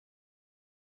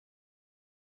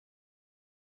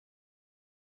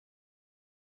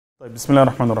بسم الله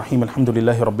الرحمن الرحيم الحمد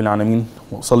لله رب العالمين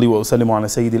وأصلي وأسلم على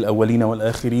سيد الأولين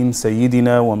والآخرين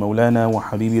سيدنا ومولانا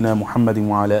وحبيبنا محمد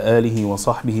وعلى آله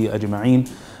وصحبه أجمعين.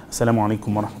 Assalamu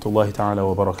alaikum wa rahmatullahi ta'ala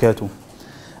wa barakatuh.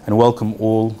 And welcome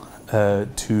all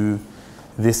to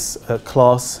this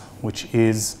class, which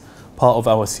is part of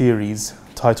our series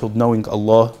titled Knowing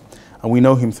Allah. And we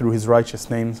know Him through His righteous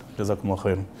names. Jazakumullah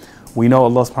khair. We know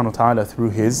Allah subhanahu wa ta'ala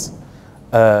through His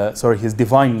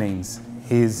divine names,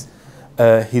 His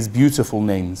beautiful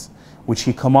names, which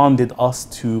He commanded us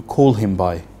to call Him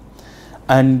by.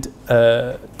 And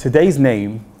today's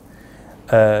name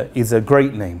is a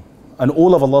great name. And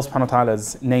all of Allah subhanahu wa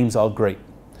ta'ala's names are great.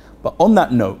 But on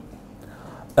that note,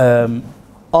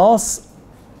 are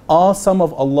some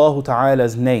of Allah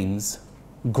ta'ala's names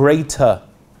greater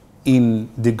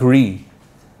in degree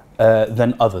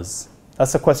than others?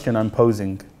 That's a question I'm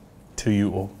posing to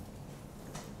you all.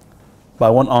 But I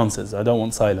want answers, I don't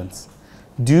want silence.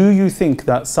 Do you think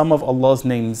that some of Allah's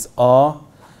names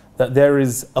that there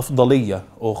is afdaliyya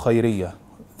or khayriyya,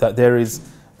 that there is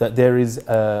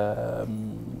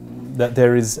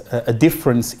a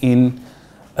difference in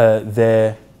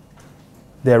their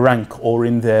rank or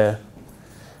in their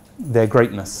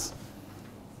greatness?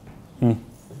 You're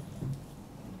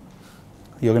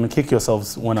going to kick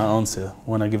yourselves when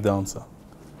I give the answer.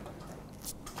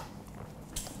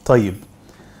 طيب.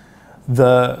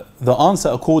 The answer,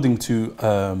 according to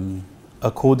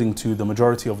the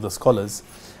majority of the scholars,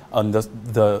 and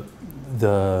the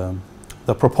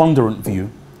preponderant view,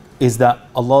 is that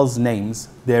Allah's names,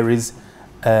 there is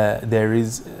the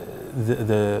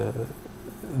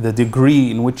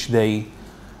degree in which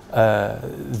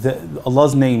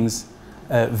Allah's names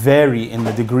vary in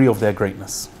the degree of their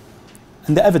greatness.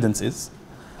 And the evidence is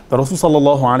that Rasul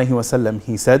sallallahu alayhi wa sallam,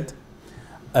 he said,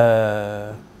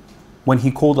 when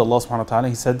he called Allah subhanahu wa ta'ala,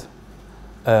 he said,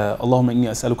 Allahumma inni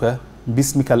as'aluka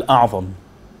bismika al-a'zam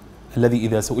alladhi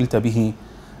idha su'ilta bihi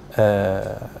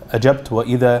ajabt wa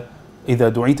idha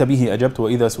du'ita bihi ajabt wa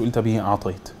idha su'ilta bihi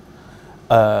a'tayt.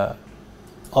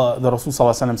 The Rasul sallallahu alayhi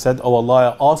wa sallam said, Oh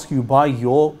Allah, I ask you by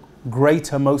your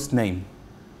greatermost name,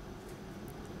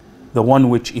 the one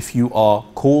which if you are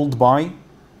called by,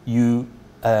 you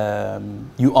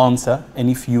answer, and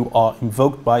if you are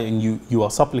invoked by and you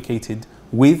are supplicated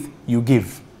with, you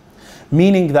give.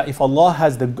 Meaning that if Allah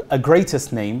has a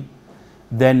greatest name,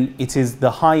 then it is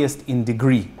the highest in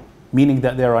degree. Meaning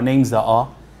that there are names that are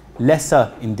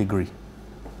lesser in degree.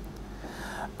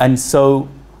 And so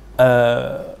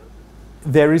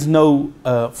there is no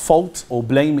fault or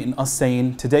blame in us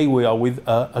saying today we are with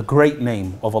a great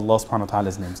name of Allah subhanahu wa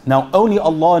ta'ala's names. Now only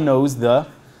Allah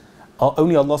subhanahu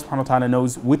wa ta'ala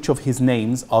knows which of His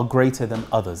names are greater than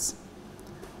others.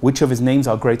 Which of His names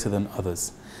are greater than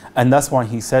others. And that's why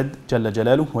He said, Jalla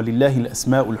Jalaluhu, وَلِلَّهِ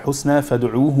الْأَسْمَاءُ الْحُسْنَى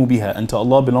فَادْعُوهُ بِهَا. And to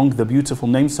Allah belong the beautiful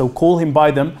names, so call Him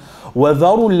by them.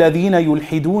 وَذَرُوا الَّذِينَ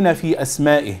يُلْحِدُونَ فِي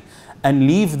أَسْمَائِهِ. And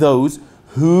leave those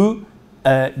who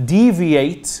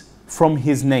deviate from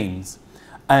His names.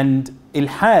 And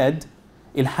ilhad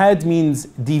means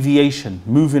deviation,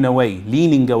 moving away,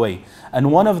 leaning away.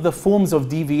 And one of the forms of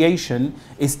deviation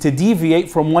is to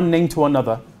deviate from one name to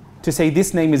another, to say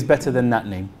this name is better than that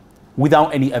name,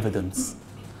 without any evidence.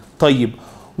 طيب,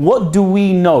 what do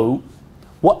we know,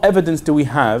 what evidence do we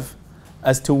have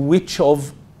as to which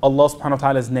of Allah subhanahu wa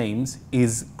ta'ala's names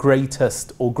is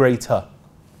greatest or greater?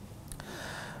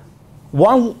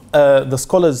 While the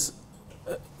scholars,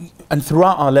 and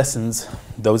throughout our lessons,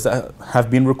 those that have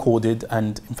been recorded,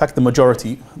 and in fact the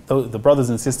majority, the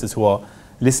brothers and sisters who are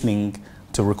listening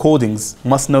to recordings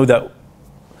must know that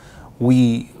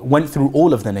we went through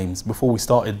all of the names before we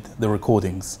started the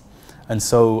recordings. And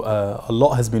so a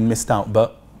lot has been missed out,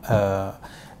 but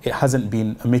it hasn't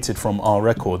been omitted from our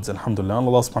records, alhamdulillah.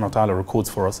 Allah subhanahu wa ta'ala records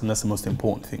for us, and that's the most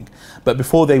important thing. But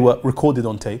before they were recorded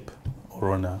on tape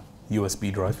or on a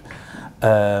USB drive,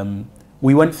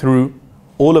 we went through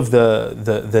all of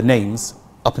the names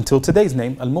up until today's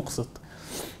name, Al-Muqsit.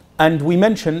 And we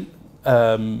mentioned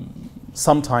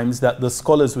sometimes that the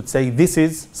scholars would say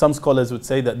some scholars would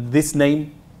say that this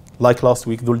name, like last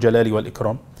week, Dhul Jalali wal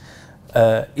Ikram,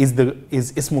 is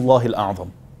Ismullah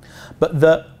al-A'zam. But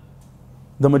the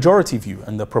majority view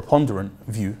and the preponderant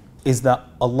view is that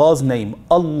Allah's name,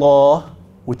 Allah,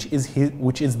 which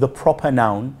is the proper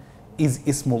noun, is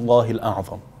Ismullah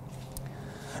al-A'zam.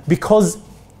 Because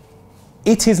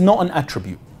it is not an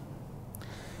attribute.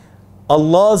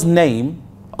 Allah's name,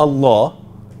 Allah,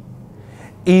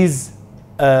 is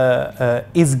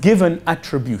given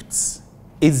attributes,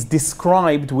 is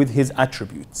described with His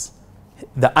attributes,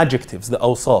 the adjectives, the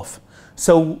awsaf.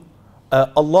 So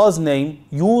Allah's name,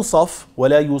 Yusaf wa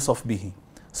la Yusaf bihi.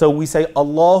 So we say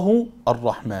Allahu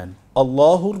Ar-Rahman,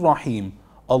 Allahu Ar-Rahim,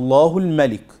 Allahu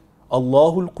Al-Malik,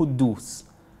 Allahu Al-Quddus.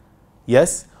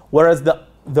 Yes? Whereas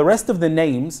the rest of the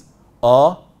names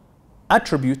are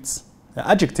attributes,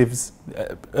 adjectives,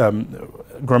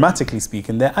 grammatically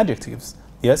speaking, they're adjectives.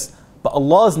 Yes? But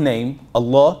Allah's name,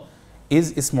 Allah,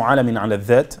 is ismu alamin ala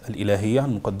dhat al-ilahiyya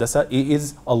al-muqaddasa. It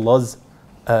is Allah's,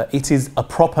 it is a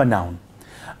proper noun.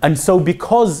 And so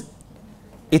because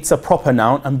it's a proper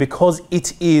noun and because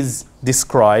it is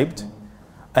described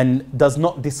and does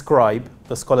not describe,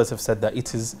 the scholars have said that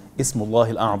it is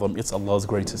Ismullah al-A'zam, it's Allah's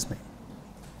greatest name.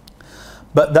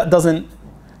 But that doesn't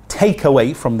take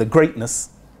away from the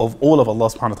greatness of all of Allah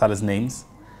subhanahu wa ta'ala's names.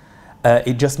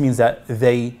 It just means that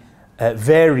they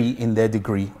vary in their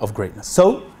degree of greatness.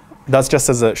 So that's just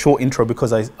as a short intro,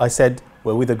 because I said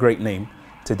we're with a great name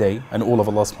today and all of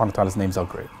Allah subhanahu wa ta'ala's names are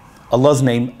great. Allah's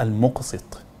name,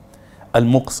 Al-Muqsit.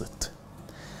 Al-Muqsit.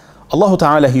 Allah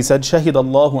Ta'ala, He said, شهد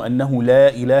الله أنه لا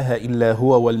إله إلا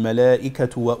هو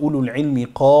والملائكة وأولو العلم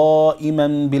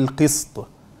قائما بالقسط.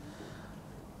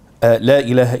 لا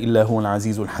إله إلا هو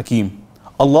العزيز الحكيم.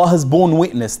 Allah has borne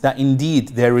witness that indeed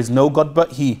there is no God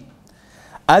but He,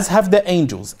 as have the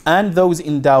angels and those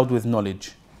endowed with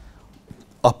knowledge,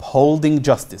 upholding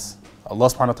justice. Allah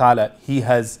subhanahu wa ta'ala,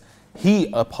 He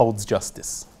upholds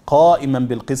justice. قائما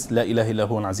بالقسط لا إله إلا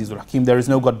هو العزيز الحكيم. There is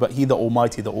no God but He, the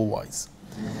Almighty, the All-Wise.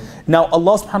 Now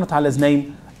Allah subhanahu wa ta'ala's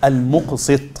name,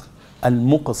 Al-Muqsit,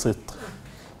 Al-Muqsit,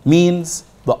 means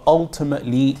the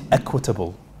ultimately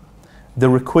equitable, the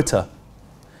requitter,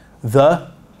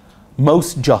 the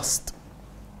most just.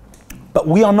 But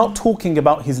we are not talking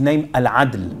about His name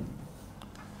Al-Adl.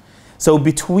 So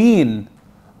between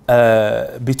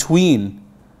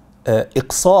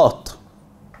Iqsat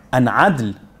and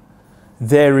Adl,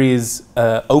 there is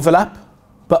overlap,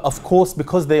 but of course,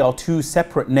 because they are two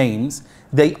separate names,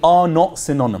 they are not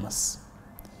synonymous.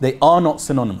 They are not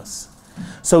synonymous.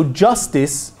 So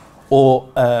justice or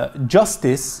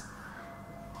justice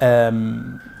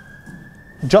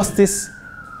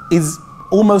is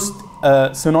almost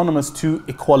synonymous to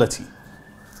equality.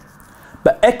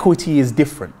 But equity is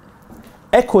different.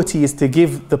 Equity is to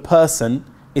give the person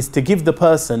the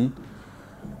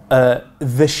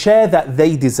share that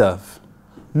they deserve,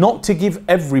 not to give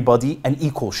everybody an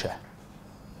equal share.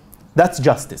 That's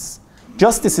justice.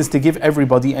 Justice is to give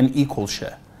everybody an equal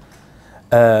share.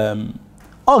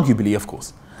 Arguably, of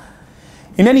course.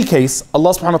 In any case,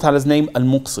 Allah subhanahu wa ta'ala's name,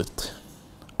 Al-Muqsit.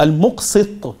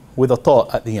 Al-Muqsit with a ta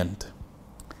at the end.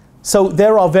 So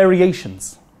there are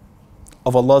variations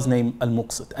of Allah's name,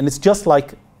 Al-Muqsit. And it's just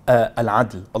like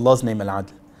Al-Adl, Allah's name,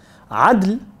 Al-Adl.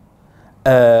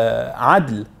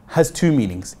 Adl has two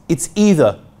meanings. It's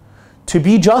either to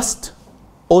be just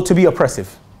or to be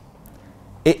oppressive.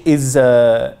 It's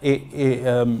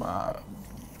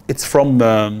from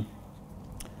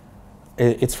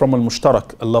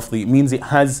al-mushtarak al-lafzi. It means it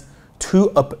has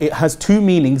two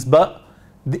meanings, but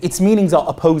its meanings are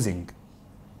opposing.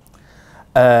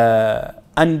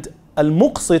 And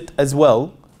al-muqsit as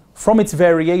well, from its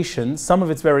variations, some of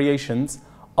its variations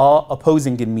are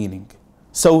opposing in meaning.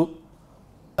 So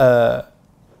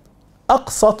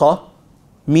aqsata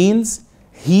means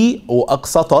he, or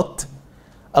aqsatat.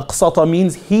 Aqsata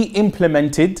means he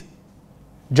implemented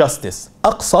justice.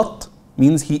 Aqsat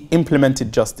means he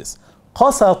implemented justice.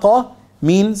 Qasata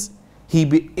means he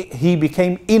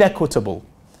became inequitable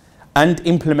and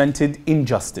implemented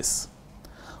injustice.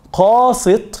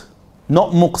 Qasit,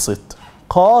 not muqsit.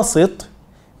 Qasit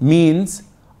means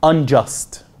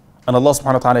unjust. And Allah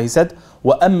subhanahu wa ta'ala, He said,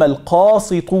 وَأَمَّا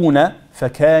الْقَاسِطُونَ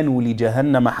فَكَانُوا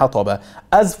لِجَهَنَّمَ حَطَبًا.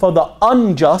 As for the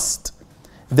unjust,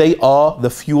 they are the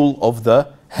fuel of the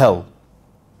hell.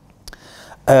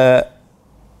 And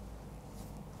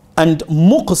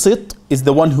muqsit is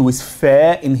the one who is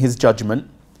fair in his judgment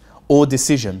or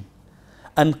decision.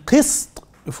 And qist,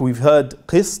 if we've heard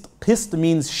qist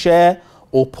means share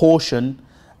or portion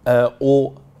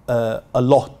or a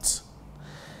lot.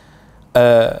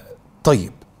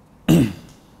 طيب.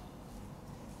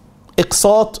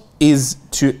 Iqsat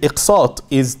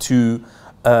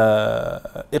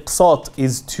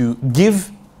is to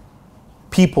give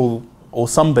people or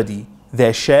somebody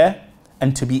their share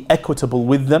and to be equitable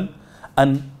with them,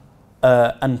 and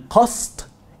qast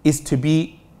is to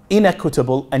be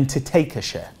inequitable and to take a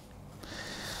share.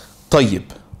 طيب.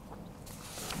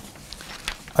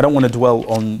 I don't want to dwell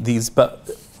on these, but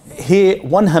here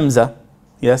one hamza,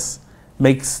 yes,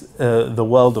 makes the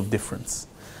world of difference.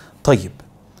 طيب.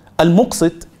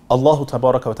 Al-Muqsit, Allah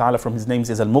Tabaraka wa Ta'ala from His names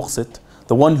is Al-Muqsit,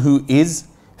 the one who is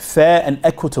fair and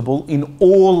equitable in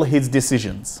all His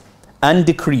decisions and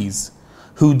decrees,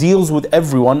 who deals with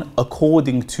everyone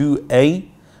according to a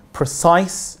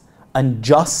precise and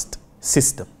just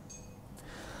system.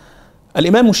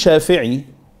 Al-Imam al-Shafi'i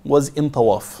was in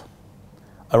tawaf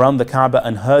around the Kaaba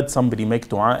and heard somebody make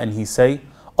dua, and he say,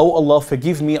 "Oh Allah,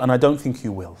 forgive me, and I don't think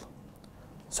you will."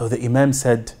 So the Imam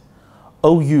said,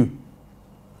 "Oh you,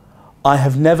 I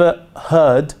have never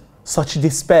heard such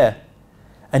despair."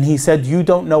 And he said, "You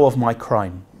don't know of my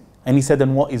crime." And he said,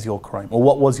 "And what is your crime? Or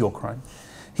what was your crime?"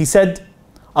 He said,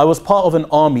 "I was part of an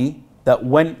army that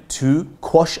went to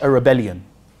quash a rebellion.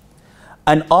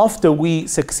 And after we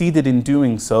succeeded in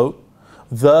doing so,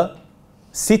 the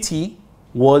city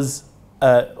was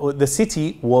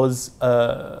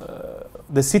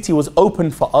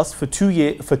open for us for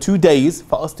 2 days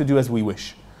for us to do as we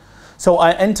wish. So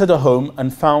I entered a home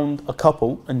and found a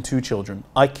couple and 2 children.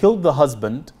 I killed the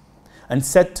husband and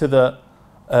said to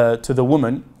the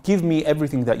woman, 'Give me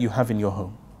everything that you have in your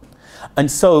home.'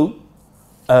 And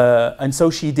so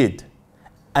she did.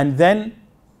 And then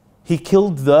he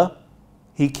killed the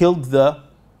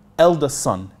eldest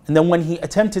son. And then when he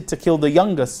attempted to kill the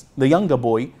younger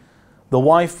boy, the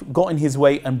wife got in his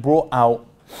way and brought out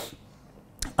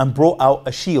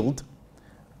a shield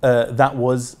that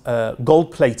was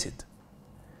gold-plated,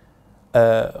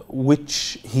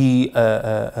 which he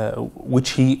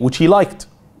liked.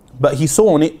 But he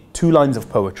saw on it 2 lines of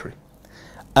poetry,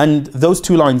 and those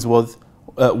 2 lines were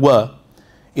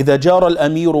إذا جار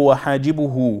الأمير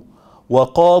وحاجبه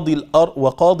وقاضي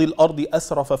الأرض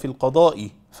أسرف في القضاء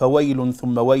فويل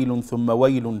ثم ويل ثم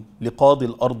ويل لقاضي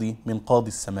الأرض من قاضي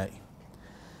السماء.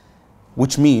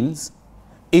 Which means,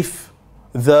 if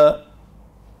the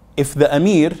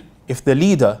Amir, if the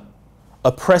leader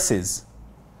oppresses,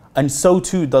 and so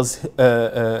too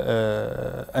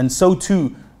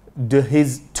do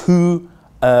his two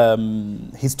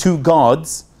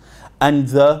guards, and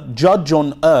the judge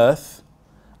on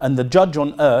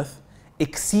earth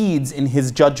exceeds in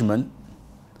his judgment,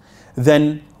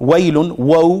 then waylun,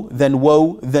 woe, then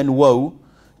woe, then woe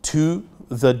to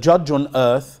the judge on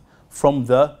earth from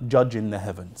the judge in the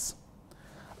heavens."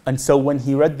 And so when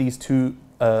he read these two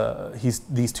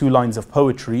lines of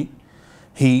poetry,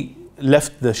 he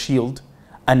left the shield,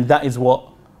 and that's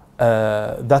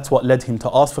what led him to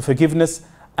ask for forgiveness.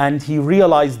 And he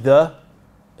realized the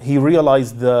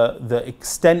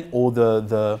extent or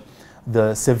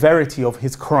the severity of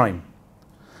his crime.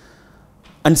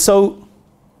 And so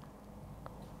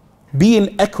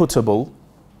being equitable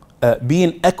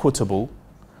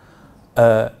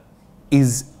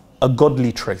is a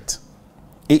godly trait.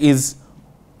 It is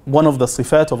one of the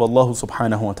sifat of Allah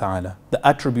subhanahu wa ta'ala, the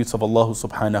attributes of Allah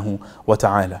subhanahu wa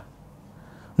ta'ala.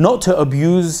 Not to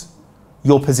abuse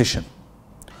your position,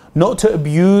 not to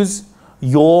abuse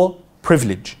your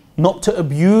privilege, not to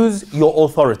abuse your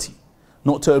authority,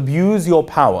 not to abuse your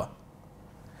power.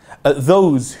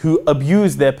 Those who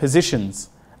abuse their positions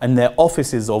and their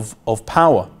offices of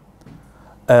power,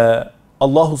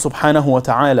 Allah subhanahu wa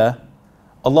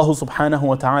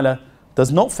ta'ala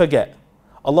does not forget.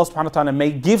 Allah subhanahu wa ta'ala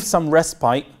may give some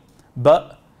respite,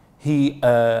 but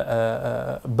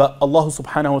Allah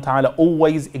subhanahu wa ta'ala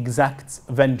always exacts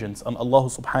vengeance, and Allah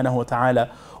subhanahu wa ta'ala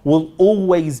will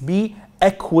always be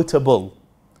equitable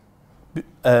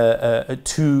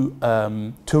to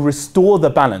restore the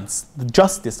balance, the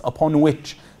justice upon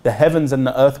which the heavens and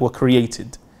the earth were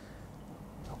created.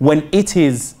 When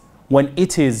it's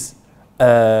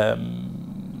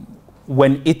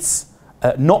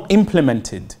not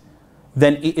implemented,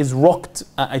 then it is rocked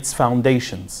at its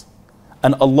foundations.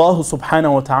 And Allah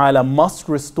subhanahu wa ta'ala must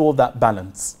restore that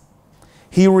balance.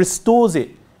 He restores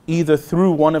it either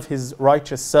through one of his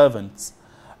righteous servants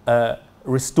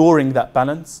restoring that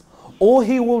balance, or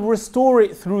he will restore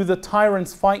it through the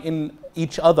tyrants fighting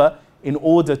each other in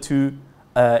order to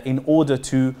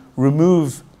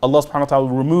remove, Allah subhanahu wa ta'ala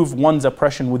will remove one's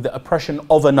oppression with the oppression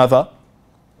of another,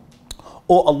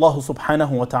 or Allah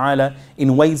subhanahu wa ta'ala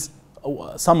in ways,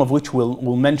 some of which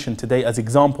we'll mention today as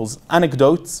examples,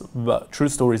 anecdotes, but true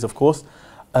stories of course,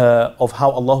 of how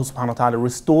Allah subhanahu wa ta'ala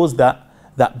restores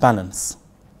that balance.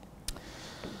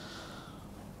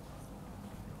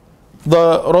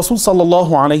 The Rasul sallallahu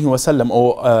alayhi wa sallam,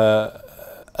 or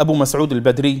Abu Mas'ud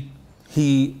al-Badri,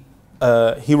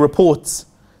 he reports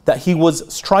that he was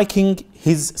striking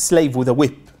his slave with a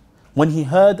whip when he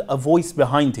heard a voice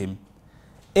behind him,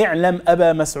 "I'lam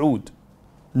Aba Mas'ud."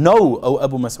 Know, O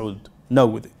Abu Mas'ud. Know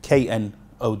with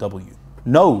K-N-O-W.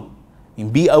 Know,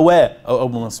 and be aware, O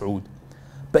Abu Mas'ud.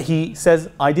 But he says,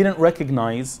 I didn't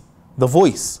recognize the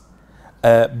voice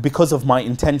because of my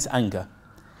intense anger.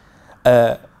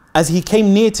 as he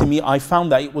came near to me, I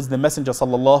found that it was the Messenger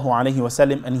sallallahu alaihi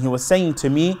wasallam, and he was saying to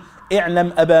me,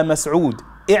 "I'lam Aba Mas'ud,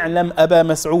 I'lam Aba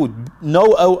Mas'ud,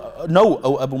 no,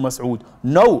 O Abu Mas'ud,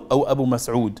 no, O Abu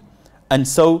Mas'ud." And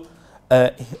so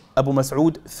Abu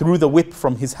Mas'ud threw the whip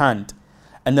from his hand,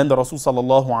 and then the Rasul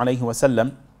sallallahu alaihi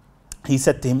wasallam, he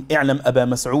said to him, "I'lam Aba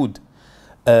Mas'ud,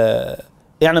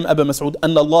 I'lam Aba Mas'ud,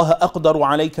 أن الله أقدر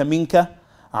عليك منك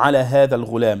على هذا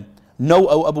الغلام." Know,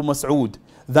 O Abu Mas'ud,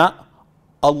 that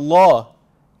Allah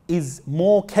is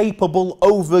more capable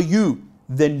over you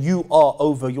than you are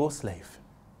over your slave.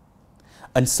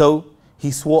 And so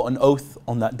he swore an oath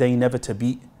on that day never to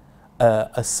be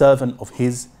a servant of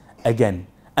his again.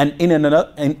 And in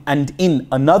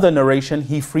another narration,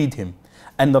 he freed him.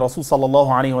 And the Rasul sallallahu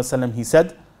alayhi wa sallam, he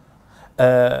said,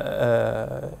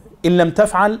 إِن لَمْ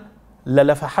تَفْعَلْ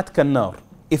لَلَفَحَتْكَ النَّارِ.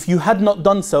 If you had not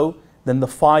done so, then the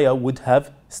fire would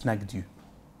have snagged you.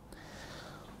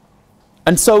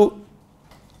 And so,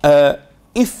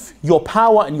 if your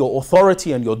power and your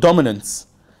authority and your dominance,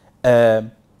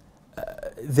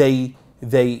 they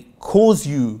cause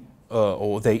you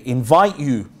or they invite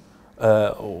you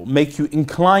or make you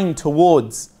incline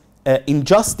towards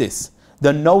injustice,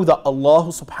 then know that Allah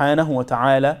subhanahu wa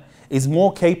ta'ala is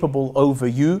more capable over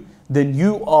you than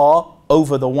you are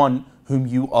over the one whom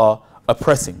you are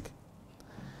oppressing.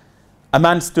 A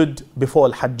man stood before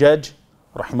Al-Hajjaj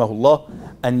rahimahullah,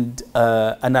 and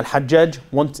Al-Hajjaj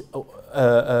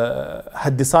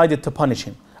had decided to punish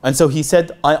him. And so he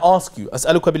said, "I ask you,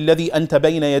 أسألك بالذي أنت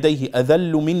بين يديه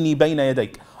أذل مني بين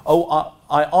يديك." Oh,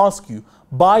 I ask you,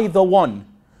 by the one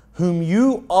whom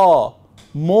you are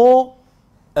more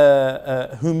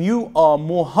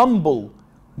humble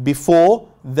before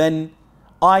than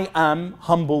I am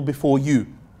humble before you.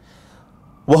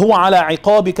 وهو على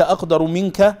عقابك أقدر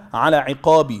منك على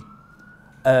عقابي.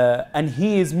 And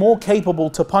he is more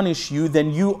capable to punish you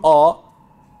than you are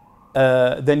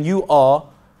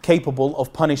capable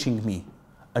of punishing me.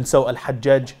 And so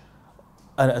Al-Hajjaj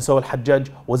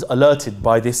was alerted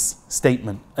by this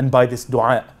statement and by this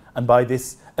dua and by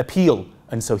this appeal,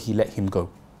 and so he let him go.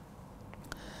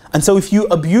 And so if you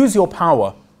abuse your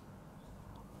power,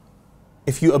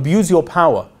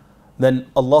 then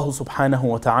Allah subhanahu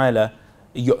wa ta'ala,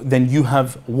 then you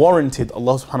have warranted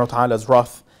Allah subhanahu wa ta'ala's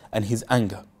wrath and his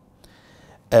anger.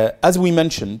 As we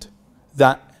mentioned,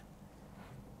 that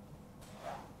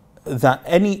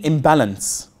any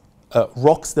imbalance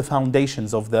rocks the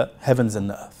foundations of the heavens and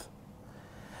the earth.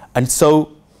 And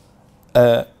so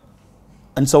Allah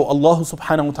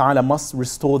subhanahu wa ta'ala must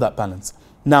restore that balance.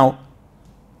 Now,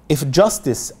 if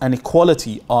justice and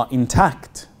equality are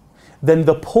intact, then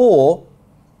the poor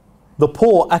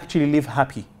actually live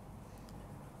happy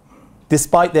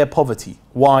despite their poverty.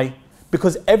 Why?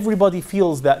 Because everybody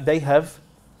feels that they have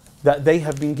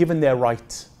been given their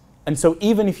right. And so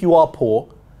even if you are poor,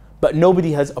 but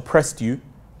nobody has oppressed you,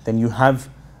 then you have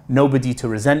nobody to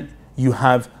resent, you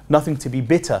have nothing to be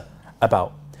bitter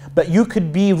about. But you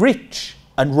could be rich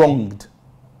and wronged,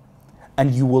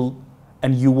 and you will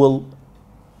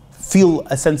feel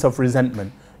a sense of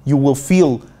resentment. You will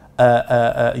feel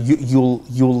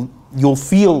you'll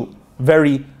feel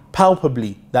very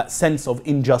palpably that sense of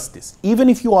injustice, even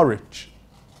if you are rich,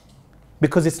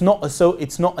 because it's not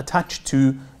attached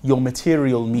to your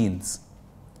material means.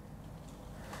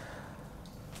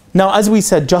 Now, as we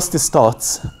said, justice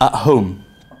starts at home.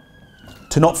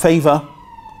 To not favor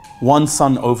one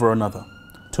son over another,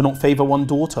 to not favor one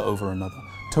daughter over another,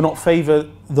 to not favor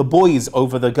the boys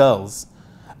over the girls.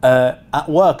 At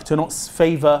work, to not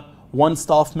favor one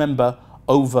staff member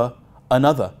over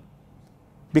another.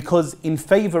 Because in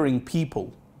favoring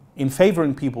people,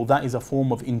 that is a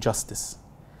form of injustice.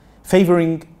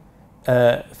 Favoring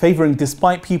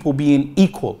despite people being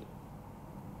equal,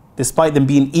 despite them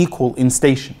being equal in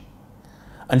station.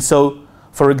 And so,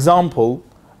 for example,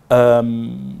 a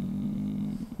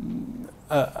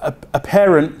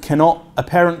parent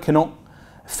cannot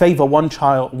favor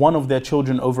one of their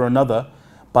children over another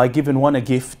by giving one a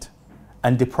gift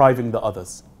and depriving the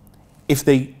others. If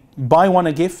they buy one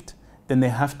a gift, then they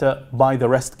have to buy the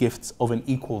rest gifts of an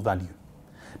equal value.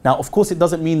 Now, of course, it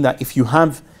doesn't mean that if you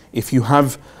have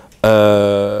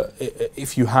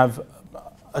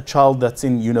a child that's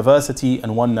in university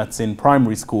and one that's in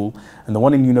primary school, and the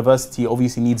one in university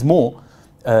obviously needs more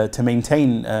to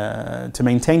maintain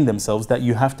themselves, that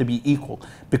you have to be equal,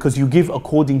 because you give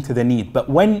according to the need. But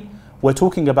when we're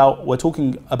talking about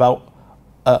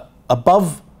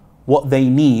above what they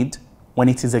need, when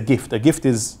it is a gift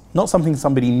is not something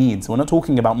somebody needs. We're not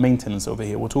talking about maintenance over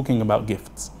here. We're talking about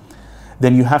gifts.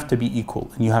 Then you have to be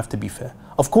equal and you have to be fair.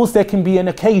 Of course, there can be an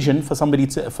occasion for somebody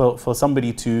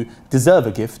to deserve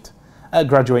a gift,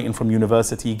 graduating from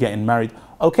university, getting married.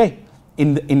 Okay,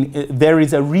 there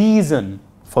is a reason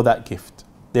for that gift.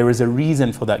 There is a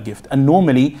reason for that gift, and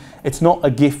normally it's not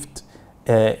a gift.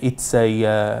 It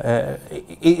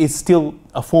is still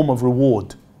a form of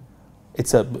reward.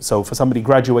 So for somebody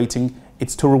graduating,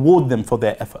 it's to reward them for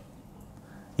their effort.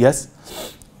 Yes,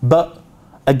 but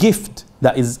a gift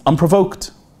that is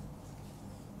unprovoked.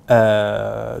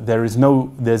 There's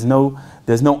no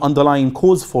underlying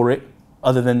cause for it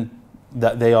other than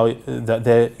that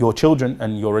they're your children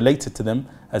and you're related to them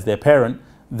as their parent.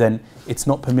 Then it's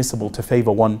not permissible to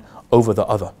favor one over the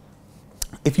other.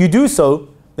 If you do so,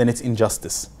 then it's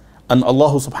injustice. And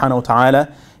Allah subhanahu wa ta'ala,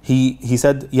 He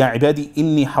said, يَا عِبَادِي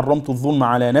إِنِّي حَرَّمْتُ الظُّلْمَ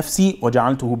عَلَى نَفْسِي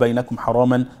وَجَعَلْتُهُ بَيْنَكُمْ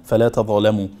حَرَامًا فَلَا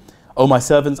تَظَالَمُوا. O my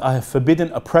servants, I have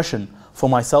forbidden oppression for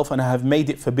myself and I have made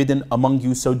it forbidden among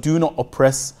you, so do not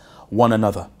oppress one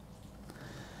another.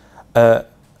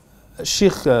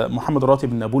 Sheikh Mohammed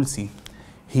Mahmoud,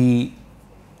 he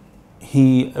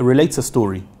relates a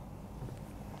story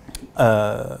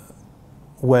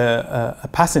where a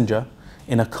passenger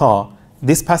in a car,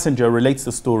 this passenger relates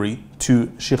the story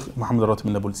to Sheikh Mohammed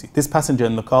Mahmoud. This passenger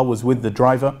in the car was with the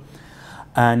driver,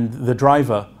 and the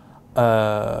driver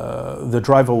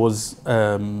was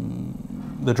on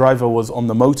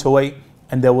the motorway,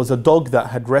 and there was a dog that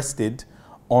had rested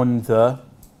on the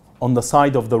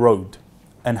side of the road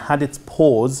and had its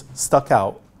paws stuck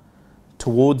out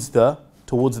towards the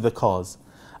cars.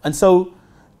 And so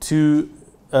to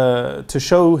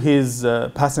show his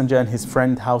passenger and his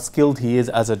friend how skilled he is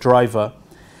as a driver,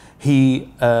 he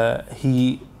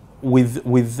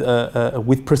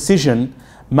with precision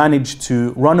managed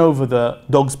to run over the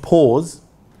dog's paws,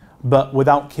 but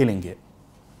without killing it,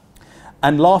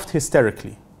 and laughed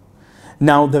hysterically.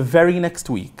 Now, the very next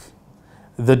week,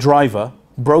 the driver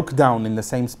broke down in the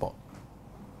same spot,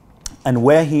 and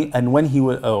he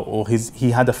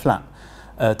had a flat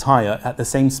tire at the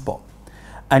same spot,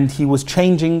 and he was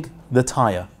changing the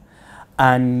tire,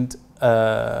 and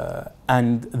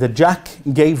the jack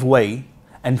gave way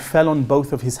and fell on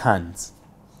both of his hands.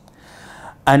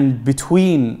 And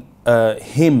between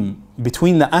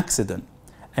the accident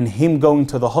and him going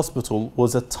to the hospital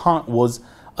was a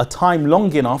time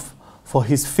long enough for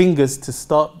his fingers to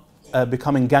start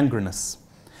becoming gangrenous.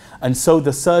 And so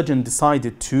the surgeon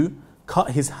decided to cut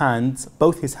his hands,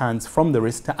 both his hands from the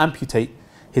wrist, to amputate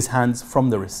his hands from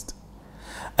the wrist.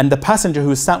 And the passenger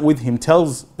who sat with him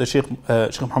tells the Sheikh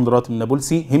Mohammed Mahmoud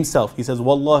himself, he says,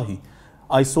 Wallahi,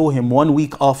 I saw him 1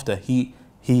 week after he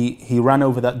ran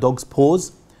over that dog's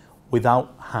paws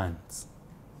without hands.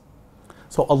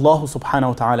 So Allah subhanahu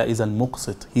wa ta'ala is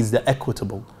al-Muqsit. He's the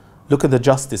equitable. Look at the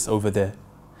justice over there.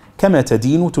 كَمَا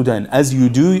تَدِينُ تُدَانُ. As you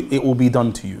do, it will be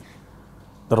done to you.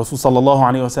 The Rasul sallallahu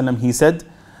alayhi wa sallam, he said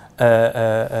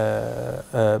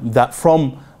that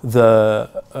from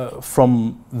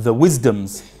the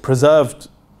wisdoms preserved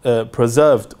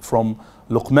from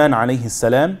Luqman alayhi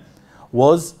salam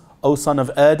was, O son of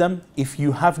Adam, if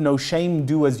you have no shame,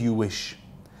 do as you wish.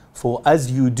 For as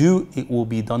you do, it will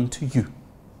be done to you.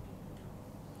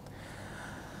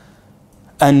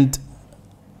 And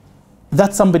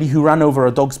that's somebody who ran over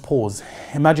a dog's paws.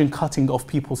 Imagine cutting off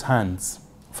people's hands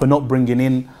for not bringing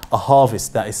in a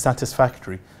harvest that is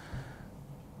satisfactory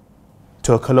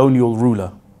to a colonial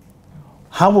ruler.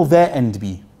 How will their end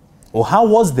be? Or how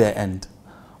was their end?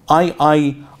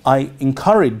 I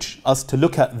encourage us to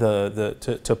look at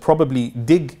to probably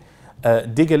dig a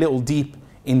little deep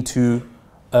into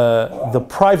the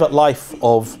private life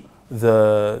of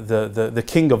the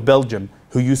king of Belgium,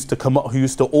 who used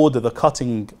to order the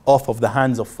cutting off of the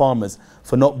hands of farmers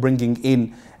for not bringing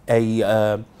in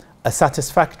a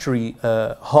satisfactory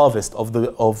harvest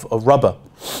of rubber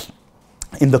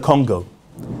in the Congo.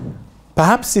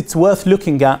 Perhaps it's worth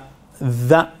looking at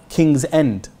that king's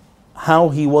end, how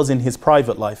he was in his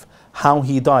private life, how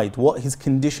he died, what his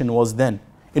condition was then,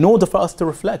 in order for us to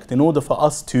reflect, in order for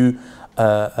us to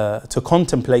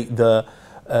contemplate the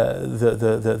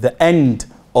end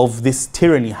of this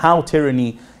tyranny, how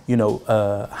tyranny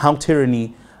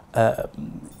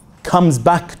comes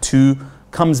back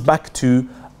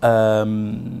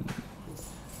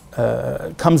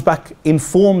in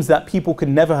forms that people could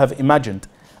never have imagined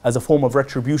as a form of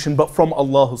retribution, but from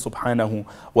Allah subhanahu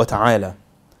wa ta'ala.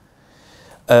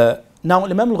 Now,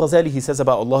 Imam al-Ghazali, he says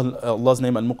about Allah's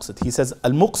name al-Muqsit, he says,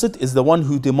 al-Muqsit is the one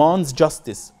who demands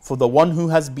justice for the one who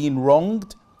has been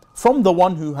wronged from the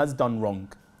one who has done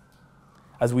wrong,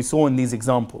 as we saw in these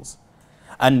examples.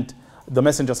 And the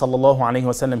Messenger sallallahu alaihi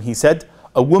wasallam, he said,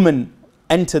 a woman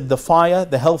entered the fire,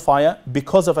 the hellfire,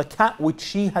 because of a cat which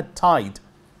she had tied,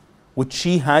 which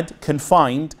she had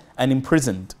confined and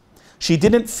imprisoned. She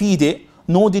didn't feed it,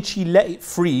 nor did she let it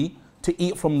free to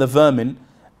eat from the vermin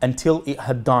until it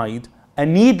had died a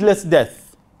needless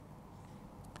death.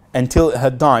 Until it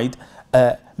had died,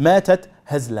 matat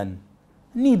hazlan,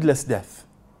 needless death.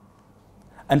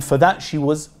 And for that she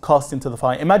was cast into the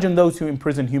fire. Imagine those who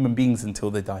imprison human beings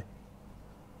until they die.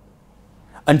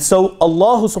 And so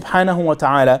Allah subhanahu wa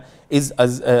ta'ala is,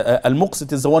 as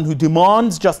Al-Muqsit is the one who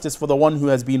demands justice for the one who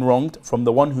has been wronged from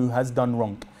the one who has done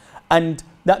wrong. And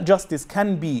that justice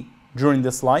can be during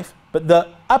this life, but the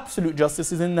absolute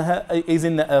justice is in the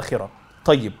akhirah.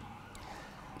 طيب.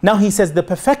 Now he says the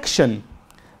perfection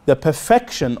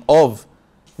of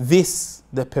this,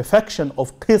 the perfection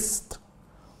of qist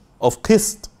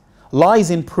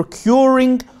lies in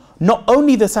procuring not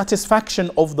only the satisfaction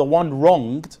of the one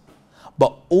wronged,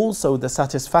 but also the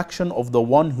satisfaction of the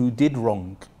one who did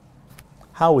wrong.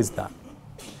 How is that?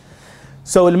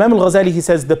 So Imam al-Ghazali, he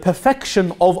says the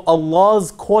perfection of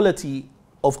Allah's quality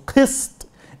of qist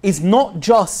is not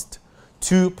just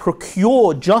to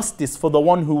procure justice for the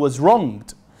one who was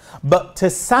wronged, but to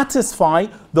satisfy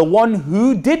the one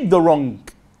who did the wrong,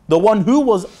 the one who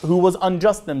was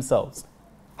unjust themselves.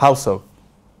 How so?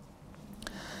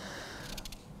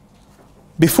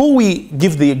 Before we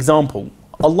give the example,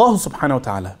 Allah subhanahu wa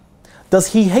ta'ala,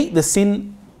 does He hate the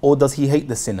sin or does He hate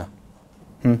the sinner?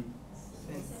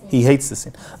 He hates the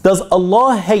sin. Does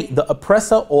Allah hate the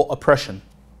oppressor or oppression?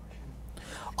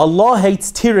 Allah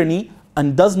hates tyranny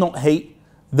and does not hate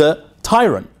the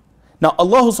tyrant. Now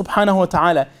Allah subhanahu wa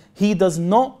ta'ala, He does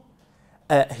not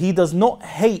hate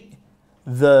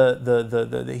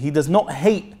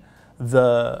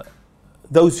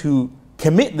those who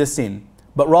commit the sin,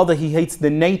 but rather He hates the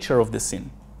nature of the sin.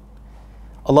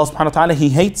 Allah subhanahu wa ta'ala, He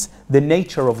hates the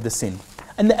nature of the sin.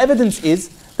 And the evidence is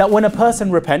that when a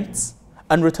person repents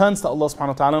and returns to Allah subhanahu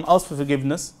wa ta'ala and asks for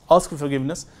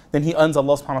forgiveness, then he earns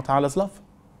Allah subhanahu wa ta'ala's love.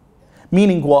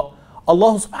 Meaning what?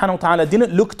 Allah subhanahu wa ta'ala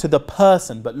didn't look to the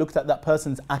person, but looked at that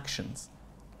person's actions.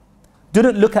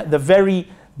 Didn't look at the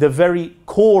very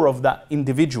core of that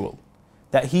individual,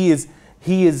 that he is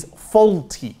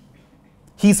faulty.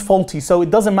 He's faulty, so it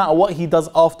doesn't matter what he does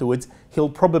afterwards, he'll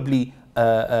probably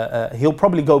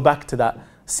go back to that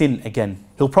sin again.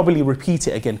 He'll probably repeat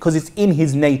it again because it's in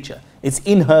his nature. It's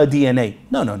in her DNA.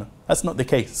 No, that's not the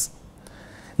case.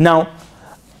 Now,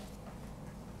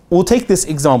 we'll take this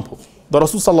example. The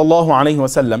Rasul sallallahu alayhi wa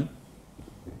sallam.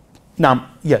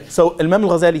 So Imam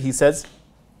al-Ghazali, he says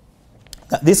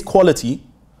that this quality,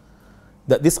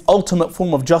 that this ultimate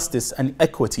form of justice and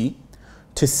equity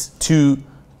to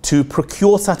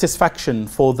procure satisfaction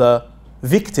for the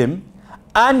victim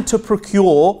and to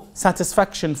procure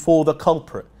satisfaction for the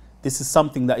culprit. This is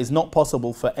something that is not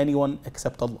possible for anyone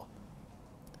except Allah.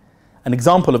 An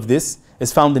example of this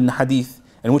is found in the hadith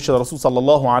in which the Rasul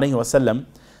sallallahu alayhi wa sallam,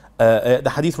 the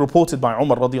hadith reported by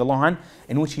Umar radiallahu anh,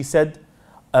 in which he said,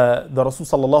 the Rasul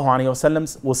sallallahu alayhi wa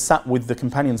sallam was sat with the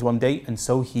companions one day, and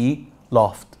so he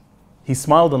laughed. He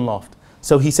smiled and laughed.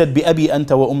 So he said, بِأَبِي أَنْتَ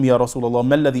وَأُمِّي يَا رَسُولَ اللَّهِ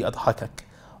مَا الَّذِي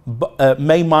أَضْحَكَكَ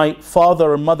May my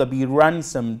father and mother be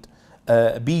ransomed,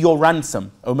 be your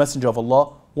ransom, O Messenger of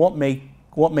Allah. What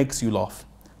makes you laugh?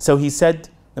 So he said,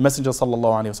 the Messenger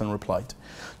sallallahu alayhi wa sallam replied,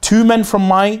 2 men from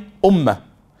my ummah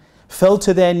fell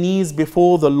to their knees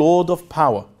before the Lord of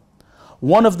power.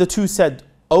 One of the two said,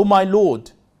 O my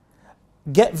Lord,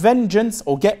 get vengeance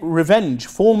or get revenge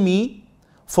for me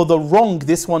for the wrong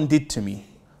this one did to me.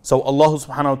 So Allah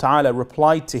subhanahu wa ta'ala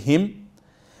replied to him,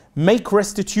 make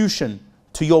restitution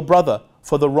to your brother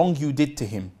for the wrong you did to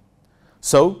him.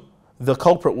 So the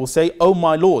culprit will say, O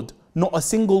my Lord, not a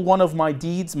single one of my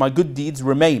deeds, my good deeds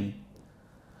remain.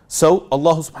 So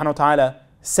Allah subhanahu wa ta'ala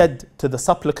said to the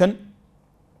supplicant,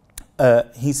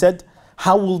 he said,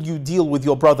 how will you deal with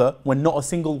your brother when not a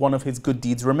single one of his good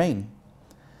deeds remain?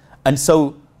 And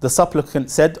so the supplicant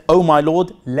said, O my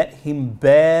Lord, let him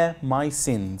bear my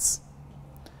sins.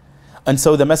 And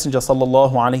so the Messenger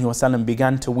sallallahu alaihi wasallam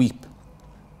began to weep.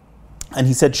 And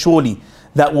he said, surely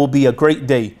that will be a great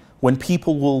day when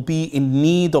people will be in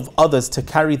need of others to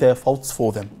carry their faults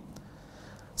for them.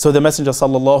 So the Messenger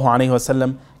sallallahu alaihi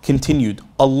wasallam continued.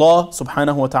 Allah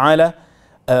subhanahu wa ta'ala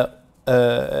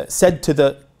said to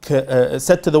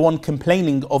the one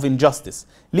complaining of injustice,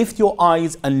 lift your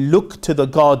eyes and look to the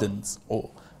gardens,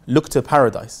 or look to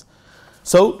paradise.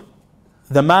 So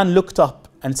the man looked up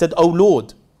and said, O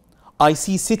Lord, I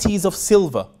see cities of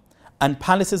silver and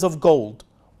palaces of gold,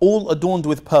 all adorned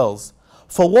with pearls.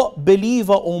 For what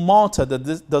believer or martyr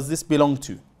does this belong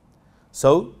to?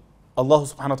 So Allah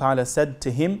subhanahu wa ta'ala said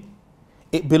to him,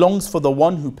 it belongs for the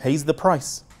one who pays the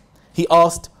price. He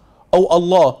asked, O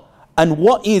Allah, and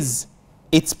what is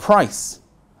its price?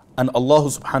 And Allah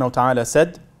subhanahu wa ta'ala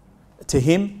said to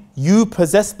him, you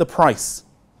possess the price.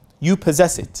 You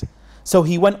possess it. So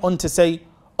he went on to say,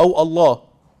 O Allah,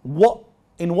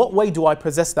 in what way do I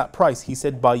possess that price? He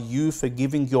said, by you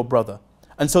forgiving your brother.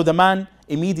 And so the man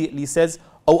immediately says,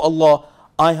 O Allah,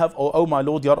 O my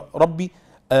Lord, Ya Rabbi,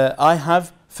 I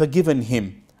have forgiven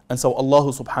him. And so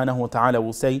Allah subhanahu wa ta'ala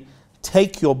will say,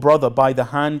 take your brother by the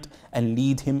hand and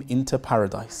lead him into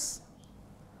paradise.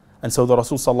 And so the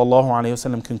Rasul sallallahu alayhi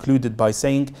wasallam concluded by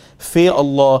saying, fear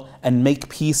Allah and make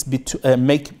peace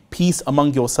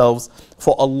among yourselves,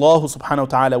 for Allah subhanahu wa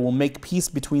ta'ala will make peace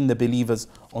between the believers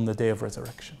on the day of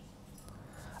resurrection.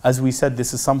 As we said,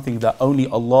 this is something that only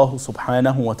Allah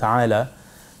subhanahu wa ta'ala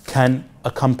can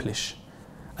accomplish.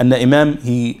 And the Imam,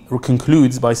 he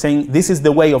concludes by saying, this is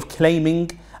the way of claiming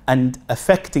and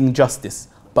affecting justice.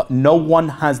 But no one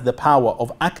has the power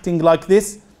of acting like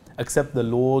this except the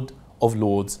Lord of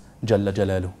Lords, Jalla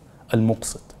Jalaluhu,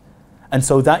 Al-Muqsit. And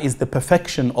so that is the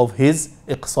perfection of his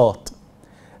iqsat,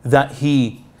 that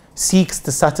he seeks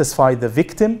to satisfy the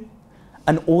victim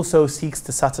and also seeks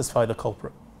to satisfy the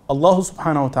culprit. Allah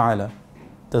subhanahu wa ta'ala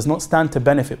does not stand to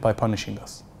benefit by punishing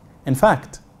us. In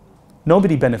fact,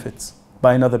 nobody benefits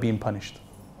by another being punished.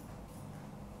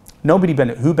 Nobody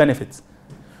benefits. Who benefits?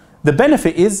 The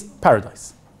benefit is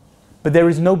paradise. But there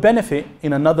is no benefit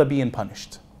in another being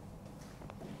punished.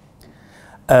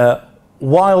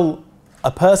 While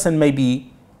a person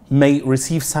may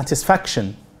receive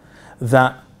satisfaction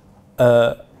that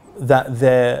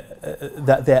their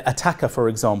attacker, for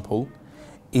example,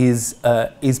 is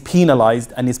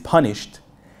penalized and is punished,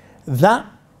 that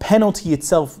penalty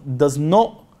itself does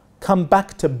not come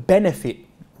back to benefit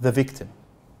the victim.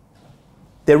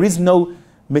 There is no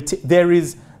there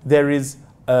is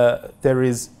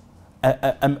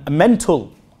a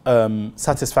mental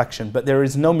satisfaction, but there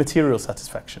is no material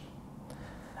satisfaction.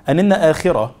 And in the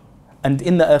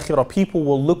akhirah, people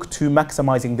will look to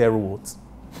maximizing their rewards.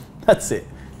 That's it.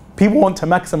 People want to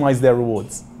maximize their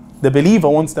rewards. The believer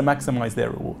wants to maximize their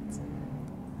rewards.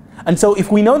 And so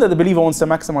if we know that the believer wants to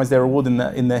maximize their reward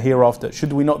in the hereafter,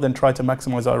 should we not then try to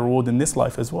maximize our reward in this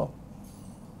life as well?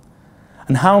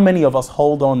 And how many of us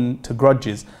hold on to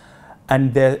grudges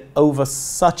and they're over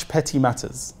such petty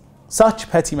matters? Such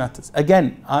petty matters.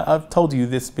 Again, I've told you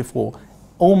this before.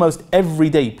 Almost every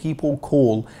day people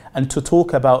call and to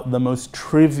talk about the most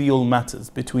trivial matters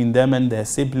between them and their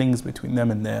siblings, between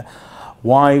them and their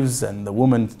wives, and the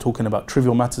woman talking about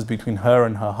trivial matters between her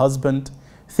and her husband.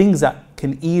 Things that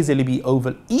can easily be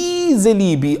overlooked.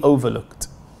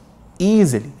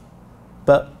 Easily.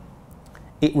 But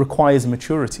it requires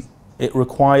maturity. It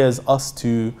requires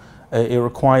it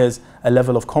requires a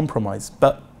level of compromise.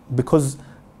 But because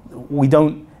we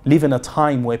don't live in a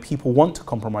time where people want to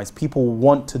compromise, people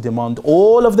want to demand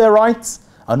all of their rights,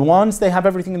 and once they have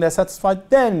everything and they're satisfied,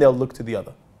 then they'll look to the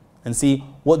other and see,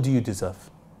 what do you deserve?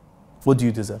 What do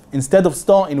you deserve? Instead of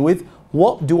starting with,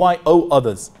 what do I owe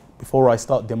others before I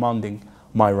start demanding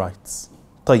my rights?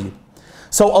 طيب.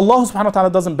 So Allah subhanahu wa ta'ala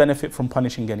doesn't benefit from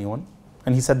punishing anyone.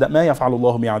 And he said that, مَا يَفْعَلُ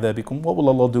اللَّهُ بِعَذَابِكُمْ. What will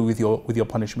Allah do with your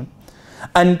punishment?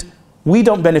 And we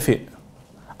don't benefit.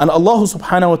 And Allah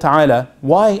subhanahu wa ta'ala,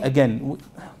 why again?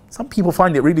 Some people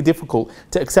find it really difficult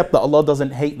to accept that Allah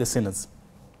doesn't hate the sinners.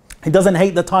 He doesn't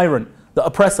hate the tyrant, the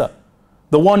oppressor,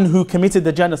 the one who committed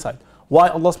the genocide. Why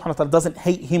Allah subhanahu wa ta'ala doesn't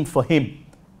hate him for him?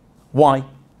 Why?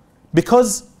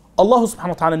 Because Allah subhanahu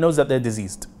wa ta'ala knows that they're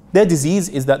diseased. Their disease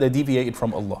is that they're deviated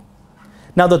from Allah.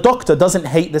 Now the doctor doesn't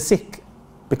hate the sick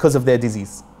because of their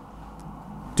disease.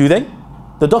 Do they?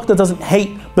 The doctor doesn't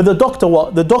hate, but the doctor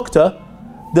what? The doctor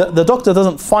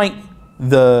doesn't fight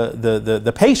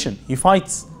the patient. He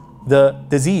fights the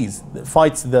disease,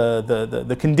 fights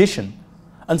the condition.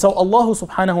 And so Allah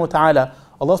subhanahu wa ta'ala,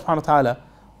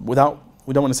 we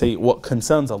don't want to say what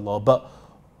concerns Allah, but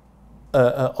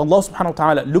Allah subhanahu wa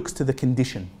ta'ala looks to the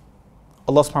condition.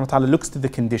 Allah subhanahu wa ta'ala looks to the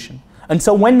condition. And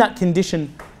so when that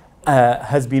condition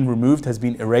has been removed, has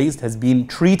been erased, has been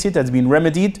treated, has been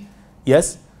remedied,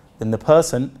 yes, then the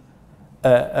person,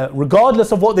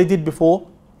 regardless of what they did before,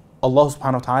 Allah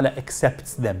subhanahu wa ta'ala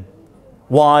accepts them.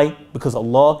 Why? Because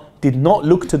Allah did not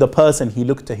look to the person, He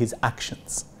looked to His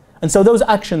actions. And so those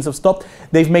actions have stopped,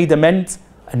 they've made amends,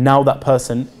 and now that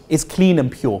person is clean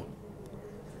and pure.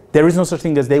 There is no such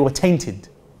thing as they were tainted.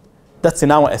 That's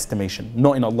in our estimation,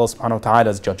 not in Allah subhanahu wa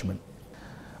ta'ala's judgment.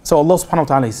 So Allah subhanahu wa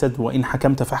ta'ala, He said, وَإِنْ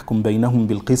حَكَمْتَ فَحْكُمْ بَيْنَهُمْ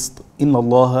بِالْقِسْطِ إِنَّ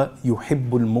اللَّهَ يُحِبُّ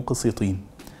الْمُقْسِطِينَ.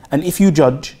 And if you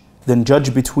judge, then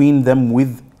judge between them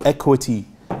with equity.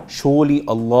 Surely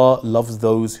Allah loves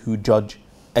those who judge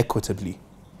equitably.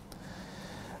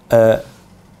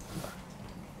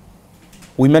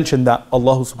 We mentioned that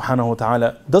Allah subhanahu wa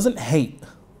ta'ala doesn't hate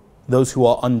those who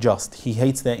are unjust. He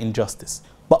hates their injustice.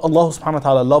 But Allah subhanahu wa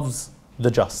ta'ala loves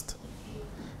the just.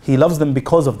 He loves them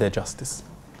because of their justice.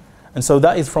 And so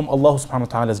that is from Allah subhanahu wa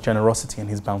ta'ala's generosity and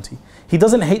His bounty. He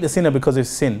doesn't hate the sinner because of his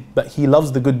sin, but He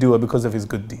loves the good doer because of his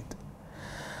good deed.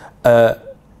 Abu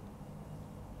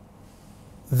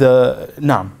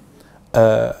Hurairah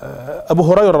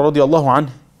radiallahu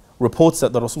anhu reports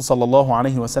that the Rasul sallallahu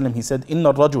alayhi wa sallam, he said, إِنَّ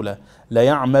الرَّجُلَ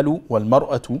لَيَعْمَلُ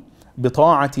وَالْمَرْأَةُ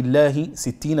بِطَاعَةِ اللَّهِ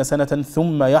 60 سنة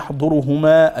ثم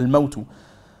يحضرهما الموت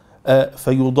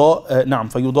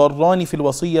فيضاران في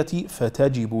الوصية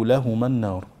فتجب لهما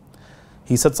النار.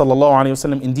 He said sallallahu alayhi wa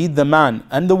sallam, indeed the man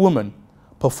and the woman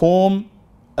perform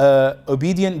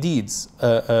obedient deeds,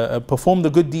 perform the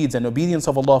good deeds and obedience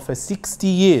of Allah for 60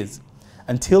 years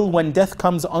until when death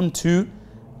comes unto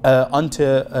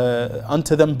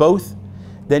them both,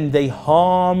 then they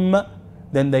harm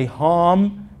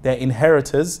their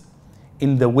inheritors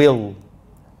in the will,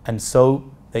 and so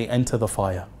they enter the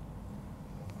fire.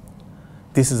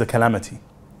 This is a calamity.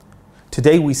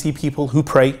 Today we see people who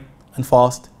pray and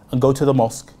fast and go to the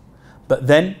mosque, but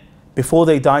then before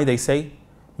they die they say,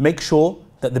 make sure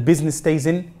that the business stays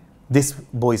in this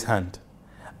boy's hand,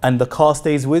 and the car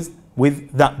stays with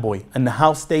that boy, and the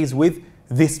house stays with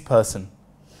this person,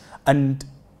 and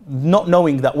not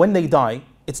knowing that when they die,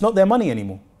 it's not their money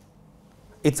anymore.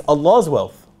 It's Allah's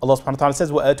wealth. Allah subhanahu wa ta'ala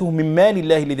says, وَآتُوهُ مِن مَالِ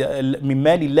اللَّهِ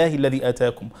الَّذِي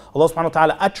آتَاكُمْ. Allah subhanahu wa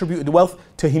ta'ala attributed wealth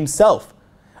to Himself.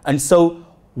 And so,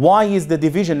 why is the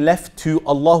division left to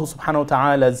Allah subhanahu wa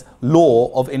ta'ala's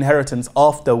law of inheritance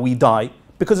after we die?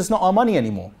 Because it's not our money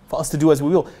anymore for us to do as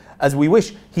we will, as we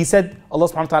wish. He said, Allah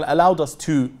subhanahu wa ta'ala allowed us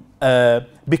to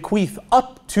bequeath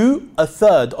up to a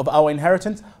third of our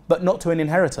inheritance, but not to an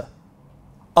inheritor.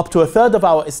 Up to a third of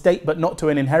our estate, but not to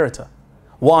an inheritor.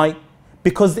 Why?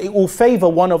 Because it will favor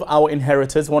one of our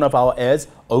inheritors, one of our heirs,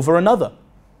 over another.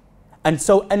 And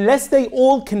so unless they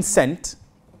all consent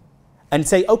and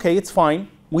say, okay, it's fine,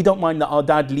 we don't mind that our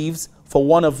dad leaves for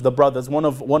one of the brothers, one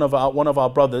of our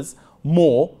brothers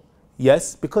more,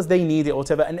 yes, because they need it or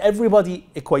whatever, and everybody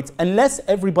equates. Unless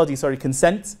everybody,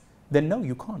 consents, then no,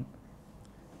 you can't.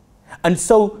 And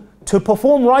so to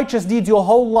perform righteous deeds your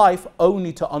whole life,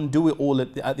 only to undo it all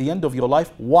at the end of your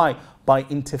life. Why? By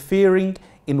interfering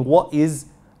in what is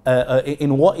a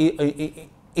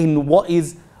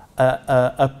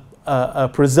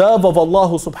preserve of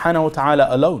Allah subhanahu wa ta'ala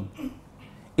alone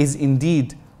is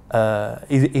indeed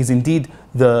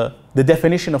the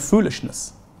definition of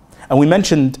foolishness. And we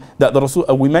mentioned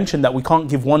that we can't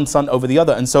give one son over the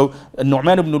other. And so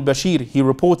Nu'man ibn al-Bashir, he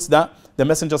reports that the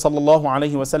Messenger sallallahu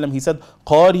alayhi wa sallam, he said,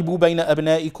 قَارِبُوا بَيْنَ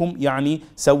أَبْنَائِكُمْ يَعْنِي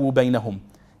سَوُّوا بَيْنَهُمْ.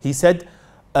 He said,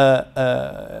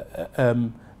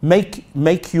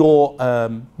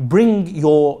 bring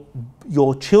your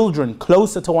children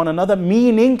closer to one another,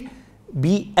 meaning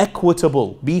be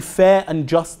equitable, be fair and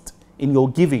just in your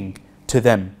giving to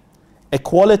them.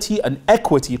 Equality and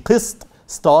equity, qist,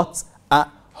 starts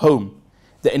at home.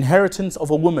 The inheritance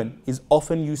of a woman is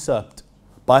often usurped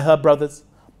by her brothers,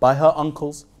 by her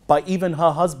uncles, by even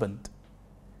her husband,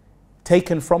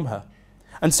 taken from her.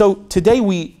 And so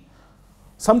today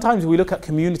sometimes we look at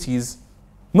communities,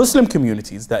 Muslim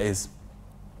communities that is,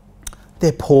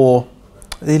 they're poor,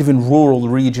 they live in rural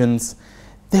regions,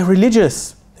 they're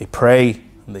religious, they pray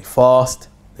and they fast,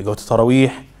 they go to Taraweeh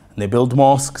and they build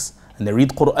mosques and they read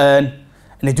Quran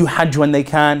and they do Hajj when they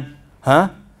can,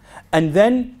 and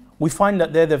then we find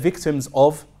that they're the victims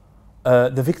of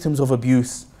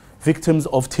abuse, victims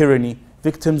of tyranny,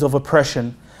 victims of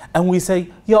oppression, and we say,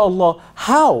 Ya Allah,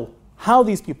 how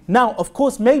these people? Now, of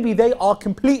course, maybe they are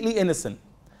completely innocent,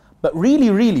 but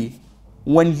really,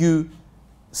 when you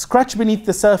scratch beneath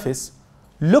the surface,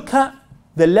 look at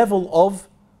the level of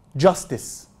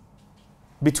justice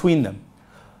between them.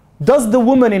 Does the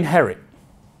woman inherit?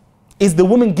 Is the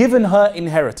woman given her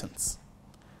inheritance?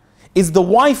 Is the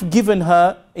wife given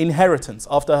her inheritance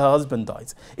after her husband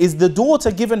dies? Is the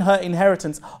daughter given her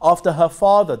inheritance after her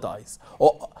father dies?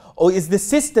 Or is the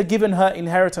sister given her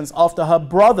inheritance after her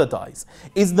brother dies?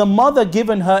 Is the mother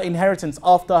given her inheritance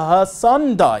after her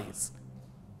son dies?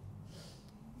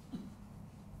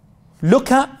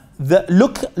 Look at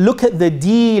the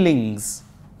dealings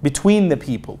between the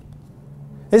people.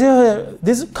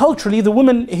 This culturally, the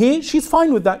woman here, she's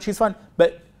fine with that, she's fine.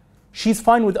 But she's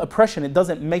fine with oppression. It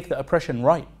doesn't make the oppression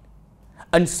right.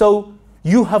 And so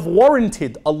you have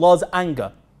warranted Allah's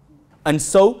anger. And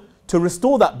so to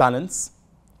restore that balance,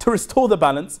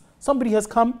 somebody has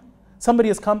come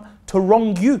to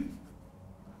wrong you.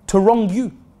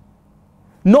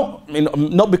 Not,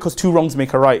 not because two wrongs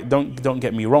make a right, don't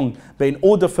get me wrong, but in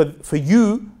order for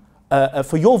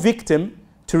your victim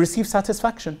to receive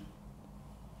satisfaction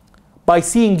by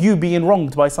seeing you being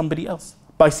wronged by somebody else,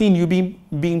 by seeing you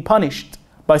being punished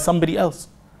by somebody else.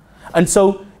 And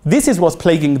so this is what's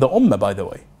plaguing the ummah, by the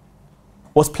way.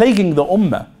 What's plaguing the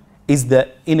ummah is the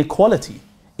inequality,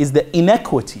 is the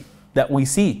inequity that we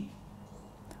see,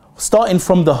 starting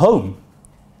from the home.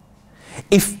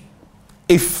 If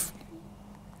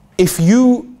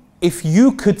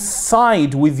you could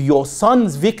side with your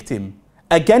son's victim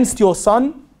against your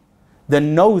son,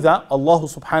 then know that Allah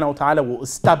subhanahu wa ta'ala will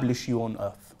establish you on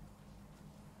earth.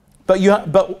 But you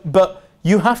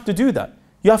have to do that.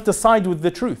 You have to side with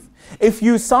the truth. If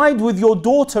you side with your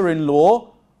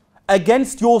daughter-in-law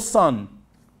against your son,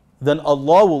 then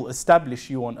Allah will establish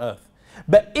you on earth.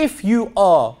 But if you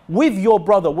are with your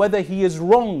brother, whether he is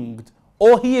wronged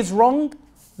or he is wrong,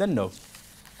 then no.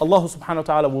 Allah subhanahu wa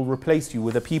ta'ala will replace you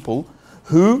with a people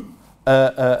who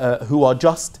are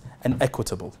just and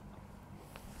equitable.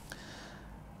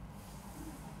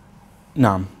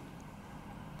 Now,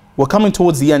 we're coming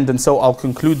towards the end, and so I'll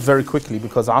conclude very quickly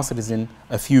because Asr is in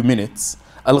a few minutes.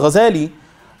 Al-Ghazali,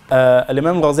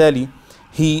 Al-Imam Ghazali,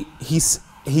 he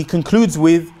concludes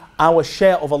with our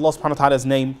share of Allah subhanahu wa ta'ala's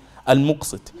name,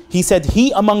 Al-Muqsit. He said,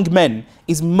 he among men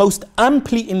is most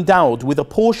amply endowed with a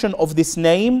portion of this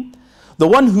name, the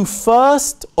one who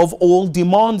first of all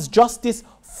demands justice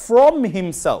from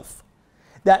himself.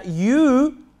 That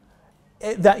you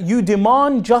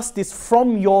demand justice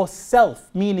from yourself,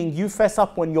 meaning you fess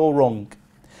up when you're wrong.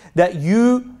 That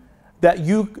you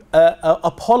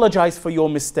apologize for your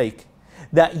mistake.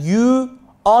 That you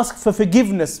ask for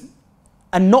forgiveness,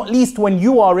 and not least when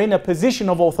you are in a position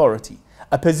of authority,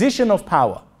 a position of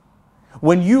power.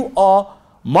 When you are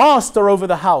master over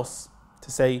the house,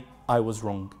 to say, I was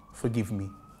wrong, forgive me.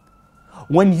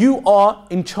 When you are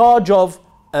in charge of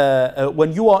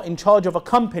a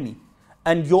company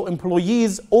and your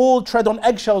employees all tread on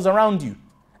eggshells around you,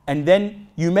 and then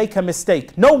you make a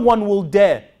mistake, no one will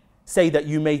dare say that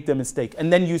you made the mistake,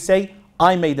 and then you say,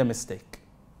 I made a mistake.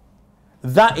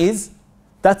 That is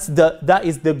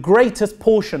the greatest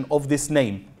portion of this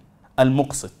name,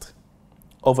 Al-Muqsit,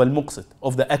 of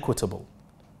the equitable.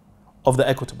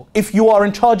 If you are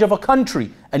in charge of a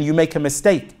country and you make a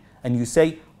mistake and you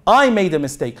say, I made a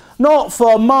mistake, not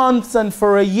for months and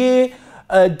for a year,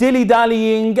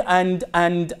 dilly-dallying and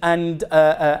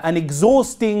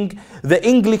exhausting the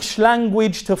English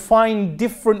language to find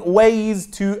different ways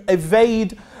to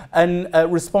evade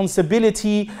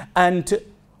responsibility and to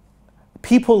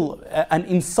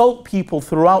insult people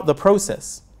throughout the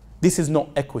process. This is not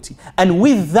equity. And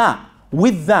with that,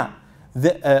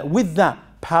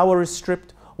 power is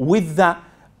stripped. With that,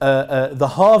 the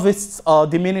harvests are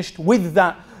diminished. With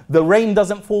that, the rain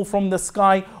doesn't fall from the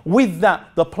sky. With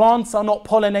that, the plants are not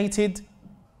pollinated.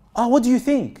 What do you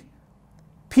think?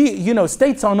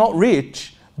 States are not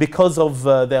rich because of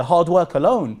their hard work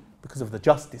alone, because of the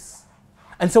justice.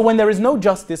 And so when there is no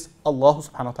justice, Allah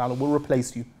subhanahu wa ta'ala will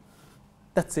replace you.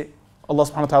 That's it. Allah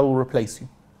subhanahu wa ta'ala will replace you.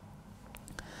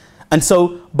 And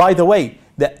so, by the way,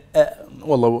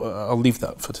 I'll leave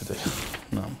that for today.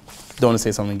 No, don't want to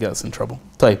say something that gets us in trouble.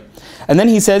 And then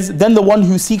he says, then the one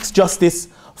who seeks justice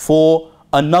for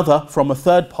another from a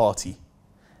third party.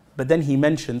 But then he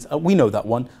mentions, we know that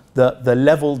one, the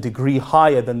level degree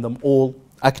higher than them all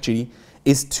actually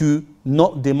is to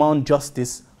not demand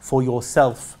justice for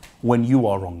yourself when you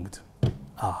are wronged.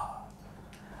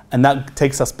 And that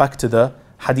takes us back to the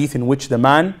hadith in which the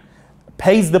man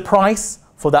pays the price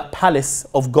for that palace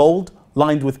of gold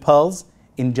lined with pearls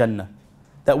in Jannah.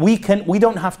 That we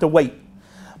don't have to wait.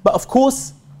 But of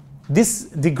course, this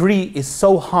degree is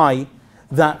so high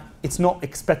that it's not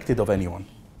expected of anyone.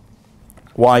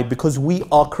 Why? Because we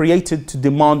are created to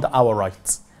demand our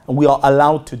rights, and we are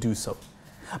allowed to do so.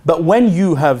 But when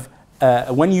you have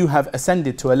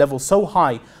ascended to a level so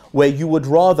high where you would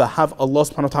rather have Allah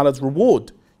subhanahu wa ta'ala's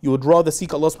reward, you would rather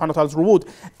seek Allah subhanahu wa ta'ala's reward,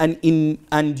 and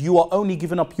you are only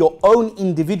giving up your own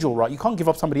individual right. You can't give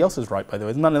up somebody else's right, by the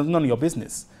way. It's none of your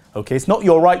business. Okay, it's not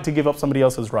your right to give up somebody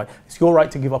else's right. It's your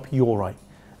right to give up your right.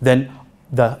 Then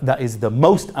that is the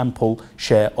most ample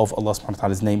share of Allah subhanahu wa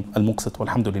ta'ala's name, Al-Muqsit,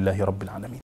 walhamdulillahi rabbil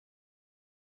alameen.